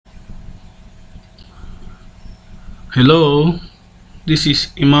Hello, this is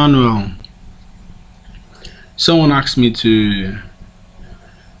Emmanuel. Someone asked me to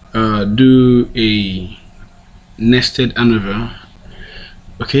do a nested ANOVA.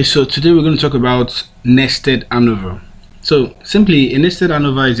 Okay, so today we're going to talk about nested ANOVA. So simply, a nested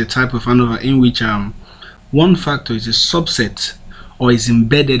ANOVA is a type of ANOVA in which one factor is a subset or is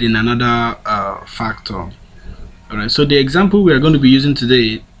embedded in another factor. Alright, so the example we are going to be using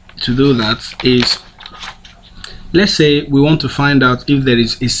today to do that is, let's say we want to find out if there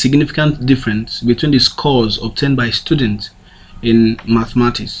is a significant difference between the scores obtained by students in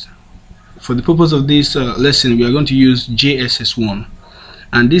mathematics. For the purpose of this lesson, we are going to use JSS1,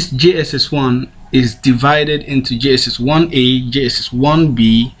 and this JSS1 is divided into JSS1A,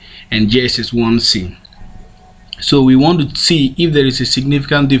 JSS1B, and JSS1C. So we want to see if there is a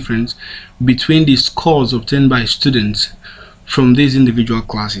significant difference between the scores obtained by students from these individual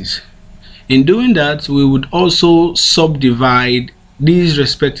classes. In doing that, we would also subdivide these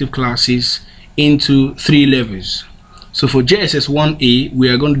respective classes into 3 levels. So for JSS1A, we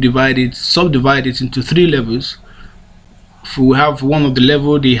are going to subdivide it into 3 levels. We have one of the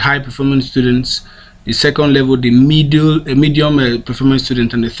level, the high performance students; the second level, the medium performance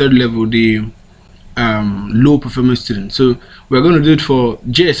student; and the third level, the low performance student. So we're going to do it for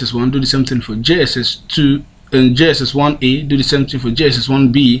JSS1, do the same thing for JSS2, and JSS1A, do the same thing for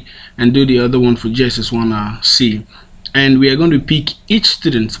JSS1B, and do the other one for JSS1C. And we are going to pick each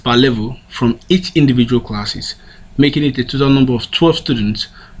student per level from each individual classes, making it a total number of 12 students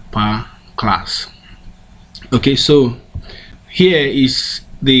per class. Okay, so here is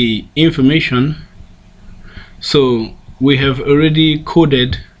the information. So we have already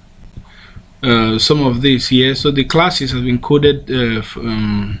coded some of this here. So the classes have been coded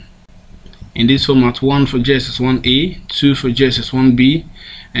in this format: 1 for JSS1A, 2 for JSS1B,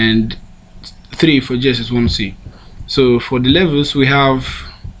 and 3 for JSS1C. So for the levels, we have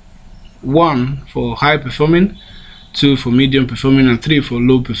 1 for high performing, 2 for medium performing, and 3 for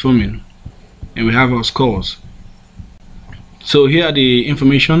low performing, and we have our scores. So here are the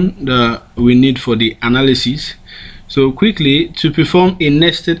information that we need for the analysis. So quickly, to perform a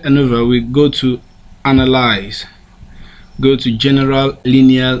nested ANOVA, we go to Analyze, go to General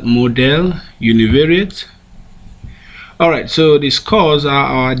Linear Model, Univariate. Alright, so the scores are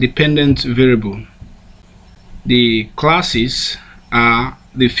our dependent variable. The classes are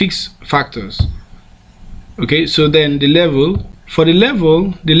the fixed factors. Okay, so then the level, for the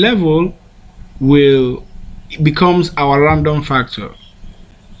level will becomes our random factor.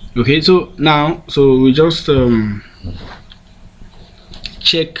 Okay, so now, we just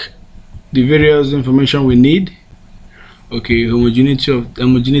check the various information we need. Okay,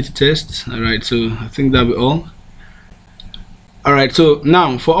 homogeneity test. All right, so I think that'll be all. All right, so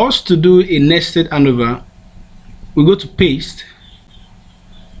now for us to do a nested ANOVA, we go to paste.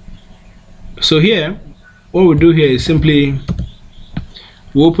 So here, what we do here is simply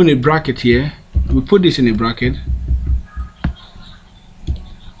we open a bracket here. We put this in a bracket.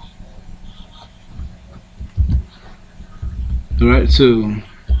 All right, so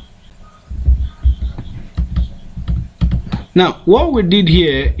now what we did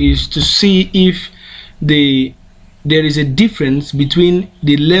here is to see if there is a difference between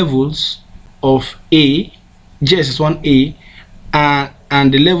the levels of JSS1A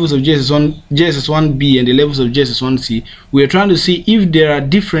and the levels of JSS1B and the levels of JSS1C. We are trying to see if there are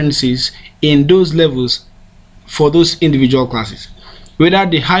differences in those levels for those individual classes, whether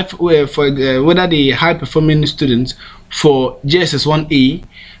the high performing students for JSS1A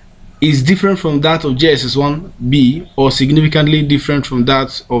is different from that of JSS1B or significantly different from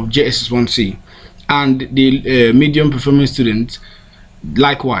that of JSS1C, and the medium performing students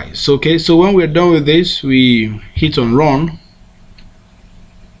likewise. Okay, so when we're done with this, we hit on run.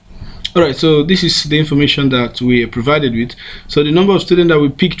 Alright, so this is the information that we are provided with. So the number of students that we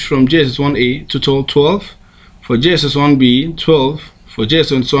picked from JSS1A, total 12, for JSS1B 12, for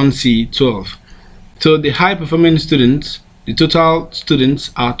JSS1C 12. So the high performing students, the total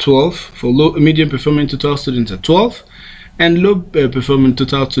students are 12, for low medium performing total students are 12, and low performing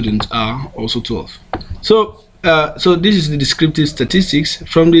total students are also 12. So this is the descriptive statistics.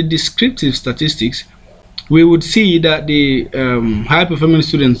 From the descriptive statistics, we would see that the high performing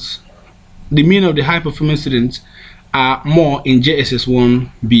students, the mean of the high performing students are more in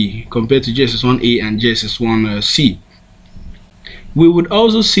JSS1B compared to JSS1A and JSS1C. We would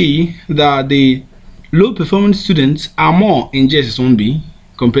also see that the low performing students are more in JSS1B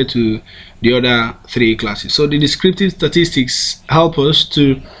compared to the other 3 classes. So the descriptive statistics help us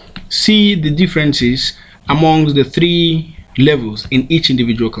to see the differences amongst the 3 levels in each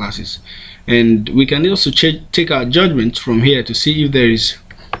individual classes, and we can also take our judgment from here to see if there is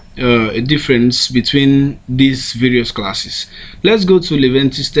a difference between these various classes. Let's go to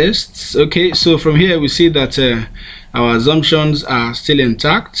Leventis tests. Okay, so from here we see that our assumptions are still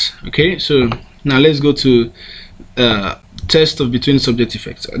intact. Okay, so now let's go to test of between subject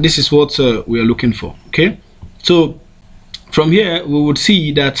effects. This is what we are looking for. Okay, so from here we would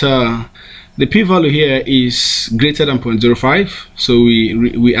see that the p-value here is greater than 0.05, so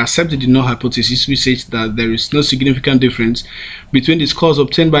we accept the null hypothesis, which says that there is no significant difference between the scores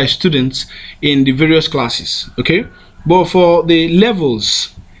obtained by students in the various classes. Okay, but for the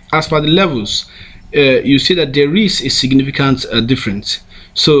levels, as per the levels, you see that there is a significant difference.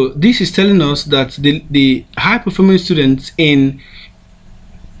 So this is telling us that the high performing students in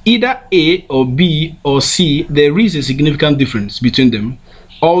either A or B or C, there is a significant difference between them.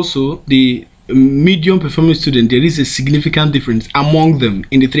 Also, the medium performing student, there is a significant difference among them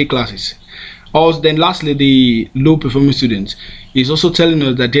in the three classes. Also, then lastly, the low performing students is also telling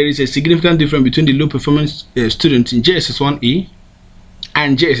us that there is a significant difference between the low performance students in JSS1A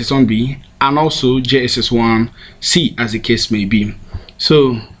and JSS1B, and also JSS1C, as the case may be.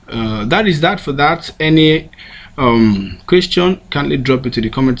 So that is that for that. Any question, kindly drop it to the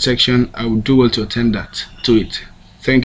comment section. I will do well to attend to it. Thank you.